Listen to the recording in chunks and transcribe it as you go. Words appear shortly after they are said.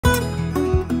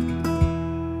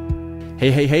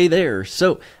Hey there.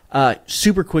 So,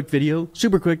 super quick video,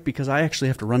 super quick because I actually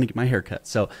have to run to get my hair cut.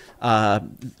 So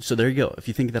there you go. If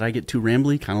you think that I get too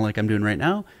rambly, kind of like I'm doing right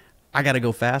now, I got to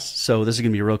go fast. So this is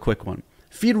going to be a real quick one.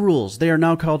 Feed rules. They are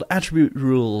now called attribute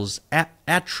rules,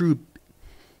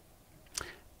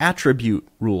 attribute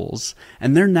rules,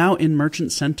 and they're now in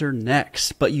Merchant Center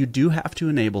next, but you do have to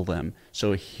enable them.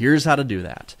 So here's how to do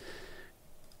that.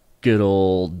 Good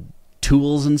old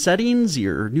tools and settings,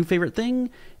 your new favorite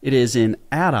thing. It is in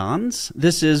add-ons.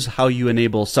 This is how you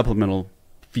enable supplemental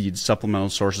feeds, supplemental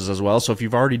sources as well. So if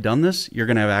you've already done this, you're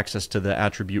going to have access to the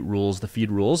attribute rules, the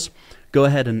feed rules. Go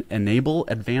ahead and enable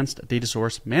advanced data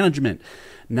source management.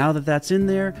 Now that that's in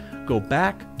there, go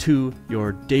back to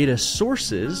your data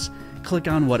sources, click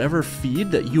on whatever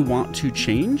feed that you want to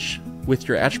change with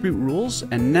your attribute rules,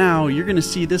 and now you're going to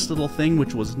see this little thing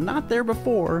which was not there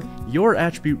before, your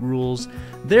attribute rules.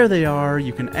 There they are.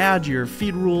 You can add your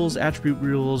feed rules, attribute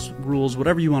rules,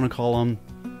 whatever you want to call them,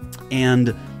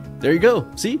 and there you go.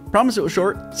 See? Promise it was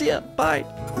short. See ya. Bye.